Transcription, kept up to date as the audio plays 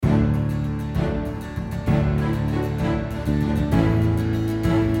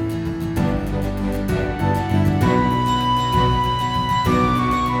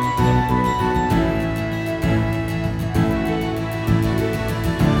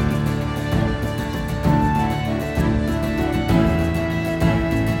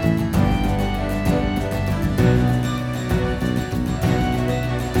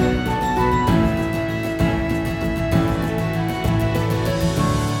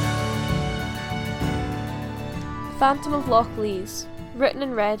Phantom of Loch Lees, written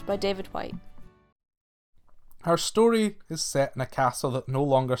and read by David White. Our story is set in a castle that no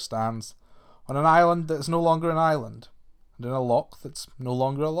longer stands, on an island that is no longer an island, and in a loch that's no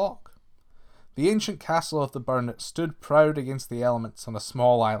longer a loch. The ancient castle of the Burnet stood proud against the elements on a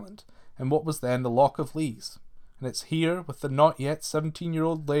small island, in what was then the Loch of Lees, and it's here, with the not yet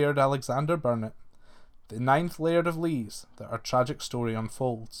 17-year-old Laird Alexander Burnet, the 9th Laird of Lees, that our tragic story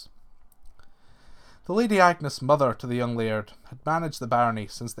unfolds. The Lady Agnes, mother to the young Laird, had managed the barony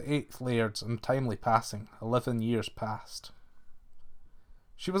since the 8th Laird's untimely passing, 11 years past.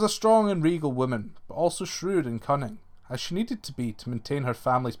 She was a strong and regal woman, but also shrewd and cunning, as she needed to be to maintain her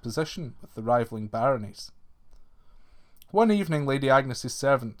family's position with the rivaling baronies. One evening Lady Agnes's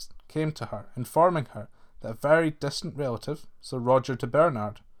servant came to her, informing her that a very distant relative, Sir Roger de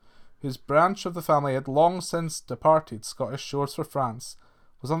Bernard, whose branch of the family had long since departed Scottish shores for France,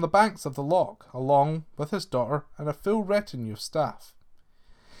 was on the banks of the loch, along with his daughter and a full retinue of staff.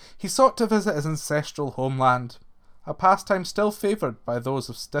 He sought to visit his ancestral homeland, a pastime still favoured by those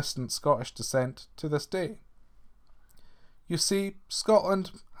of distant Scottish descent to this day. You see, Scotland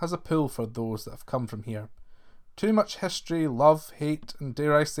has a pull for those that have come from here. Too much history, love, hate, and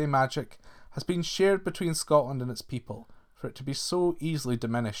dare I say magic, has been shared between Scotland and its people, for it to be so easily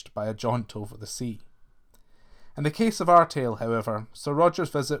diminished by a jaunt over the sea. In the case of our tale, however, Sir Roger's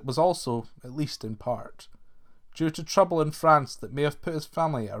visit was also, at least in part, due to trouble in France that may have put his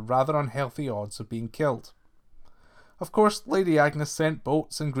family at rather unhealthy odds of being killed. Of course, Lady Agnes sent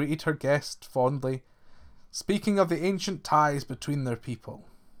boats and greeted her guest fondly, speaking of the ancient ties between their people.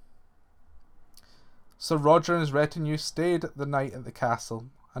 Sir Roger and his retinue stayed the night at the castle,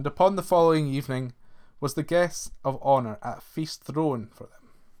 and upon the following evening was the guest of honour at a feast thrown for them.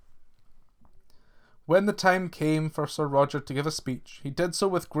 When the time came for Sir Roger to give a speech, he did so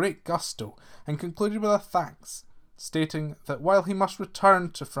with great gusto, and concluded with a thanks, stating that while he must return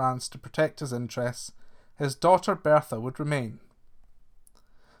to France to protect his interests, his daughter Bertha would remain.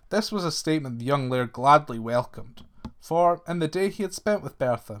 This was a statement the young Laird gladly welcomed, for in the day he had spent with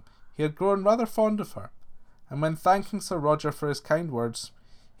Bertha, he had grown rather fond of her, and when thanking Sir Roger for his kind words,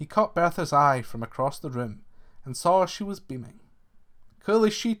 he caught Bertha's eye from across the room, and saw she was beaming.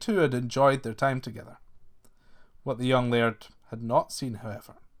 Clearly she too had enjoyed their time together. What the young Laird had not seen,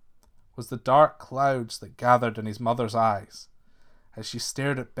 however, was the dark clouds that gathered in his mother's eyes, as she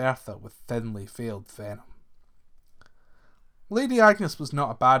stared at Bertha with thinly veiled venom. Lady Agnes was not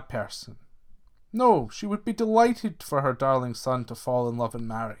a bad person. No, she would be delighted for her darling son to fall in love and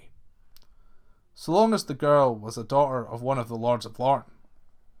marry, so long as the girl was a daughter of one of the Lords of Lorne.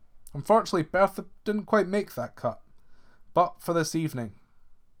 Unfortunately, Bertha didn't quite make that cut, but for this evening,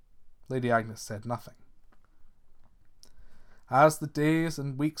 Lady Agnes said nothing. As the days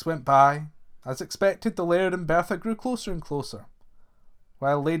and weeks went by, as expected, the Laird and Bertha grew closer and closer,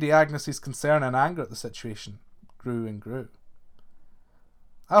 while Lady Agnes's concern and anger at the situation grew and grew.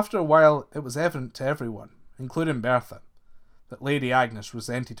 After a while, it was evident to everyone, including Bertha, that Lady Agnes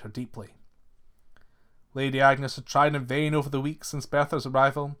resented her deeply. Lady Agnes had tried in vain over the weeks since Bertha's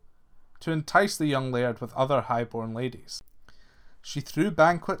arrival to entice the young Laird with other high-born ladies. She threw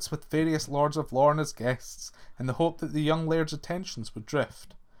banquets with various Lords of Lorne as guests, in the hope that the young Laird's attentions would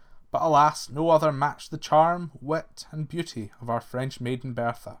drift, but alas, no other matched the charm, wit, and beauty of our French maiden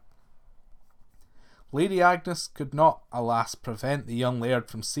Bertha. Lady Agnes could not, alas, prevent the young Laird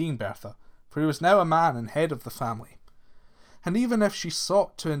from seeing Bertha, for he was now a man and head of the family. And even if she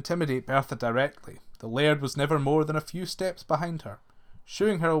sought to intimidate Bertha directly, the Laird was never more than a few steps behind her,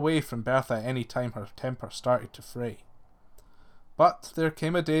 shooing her away from Bertha any time her temper started to fray. But there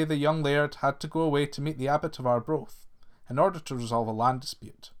came a day the young Laird had to go away to meet the Abbot of Arbroath, in order to resolve a land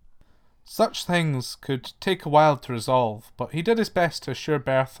dispute. Such things could take a while to resolve, but he did his best to assure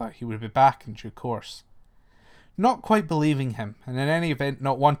Bertha he would be back in due course. Not quite believing him, and in any event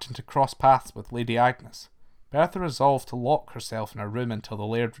not wanting to cross paths with Lady Agnes, Bertha resolved to lock herself in her room until the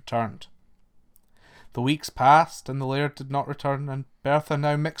Laird returned. The weeks passed, and the Laird did not return, and Bertha,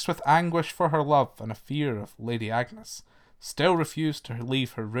 now mixed with anguish for her love and a fear of Lady Agnes, still refused to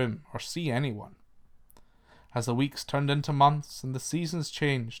leave her room or see anyone. As the weeks turned into months and the seasons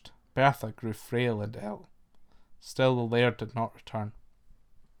changed, Bertha grew frail and ill. Still the Laird did not return.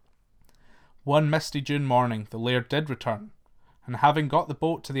 One misty June morning the Laird did return, and having got the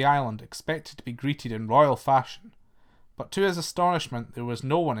boat to the island, expected to be greeted in royal fashion, but to his astonishment there was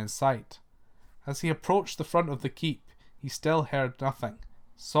no one in sight. As he approached the front of the keep, he still heard nothing,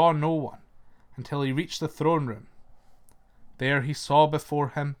 saw no one, until he reached the throne room. There he saw before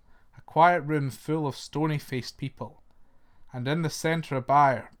him a quiet room full of stony-faced people, and in the centre a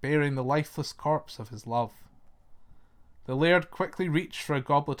bier bearing the lifeless corpse of his love. The laird quickly reached for a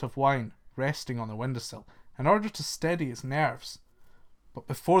goblet of wine, resting on the windowsill, in order to steady his nerves. But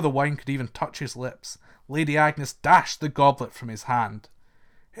before the wine could even touch his lips, Lady Agnes dashed the goblet from his hand,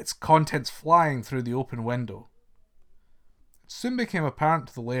 its contents flying through the open window. It soon became apparent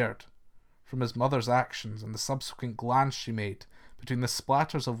to the laird, from his mother's actions and the subsequent glance she made between the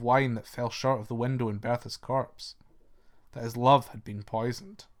splatters of wine that fell short of the window in Bertha's corpse, that his love had been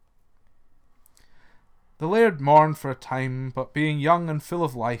poisoned. The laird mourned for a time, but being young and full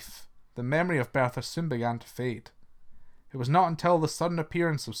of life, the memory of Bertha soon began to fade. It was not until the sudden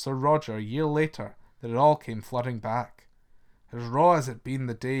appearance of Sir Roger a year later that it all came flooding back, as raw as it had been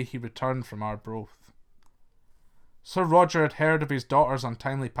the day he returned from Arbroath. Sir Roger had heard of his daughter's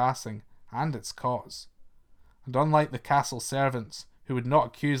untimely passing, and its cause, and unlike the castle servants, who would not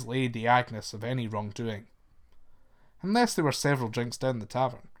accuse Lady Agnes of any wrongdoing, unless they were several drinks down the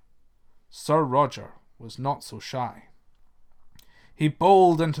tavern, Sir Roger was not so shy. He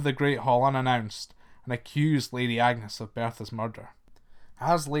bowled into the great hall unannounced, and accused Lady Agnes of Bertha's murder.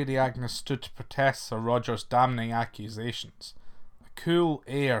 As Lady Agnes stood to protest Sir Roger's damning accusations, a cool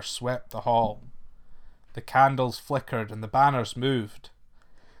air swept the hall. The candles flickered and the banners moved.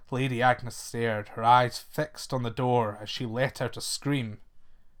 Lady Agnes stared, her eyes fixed on the door as she let out a scream.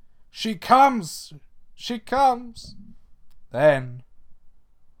 "She comes! She comes!" Then,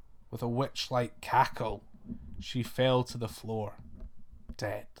 with a witch-like cackle, she fell to the floor,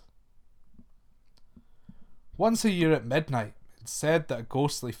 dead. Once a year at midnight, it's said that a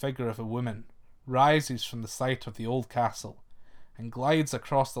ghostly figure of a woman rises from the site of the old castle and glides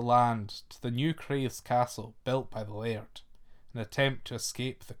across the land to the new Craves castle built by the laird, in an attempt to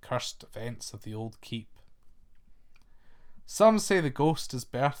escape the cursed events of the old keep. Some say the ghost is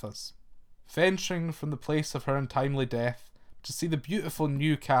Bertha's, venturing from the place of her untimely death to see the beautiful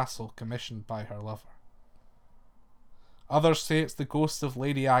new castle commissioned by her lover. Others say it's the ghost of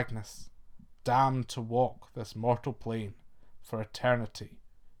Lady Agnes, damned to walk this mortal plane for eternity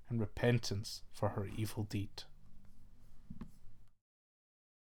in repentance for her evil deed.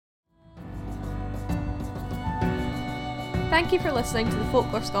 Thank you for listening to the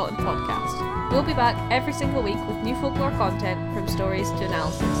Folklore Scotland podcast. We'll be back every single week with new folklore content from stories to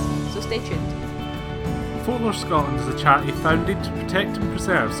analysis, so stay tuned. Folklore Scotland is a charity founded to protect and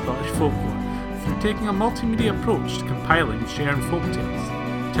preserve Scottish folklore through taking a multimedia approach to compiling and sharing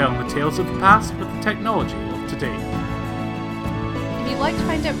folktales, telling the tales of the past with the technology of today. If you'd like to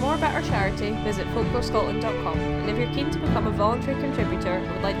find out more about our charity, visit folklorescotland.com, and if you're keen to become a voluntary contributor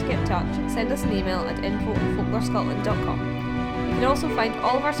or would like to get in touch, send us an email at info@folklorescotland.com. You can also find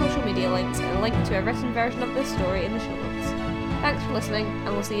all of our social media links and a link to a written version of this story in the show notes. Thanks for listening,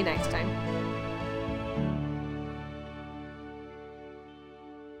 and we'll see you next time.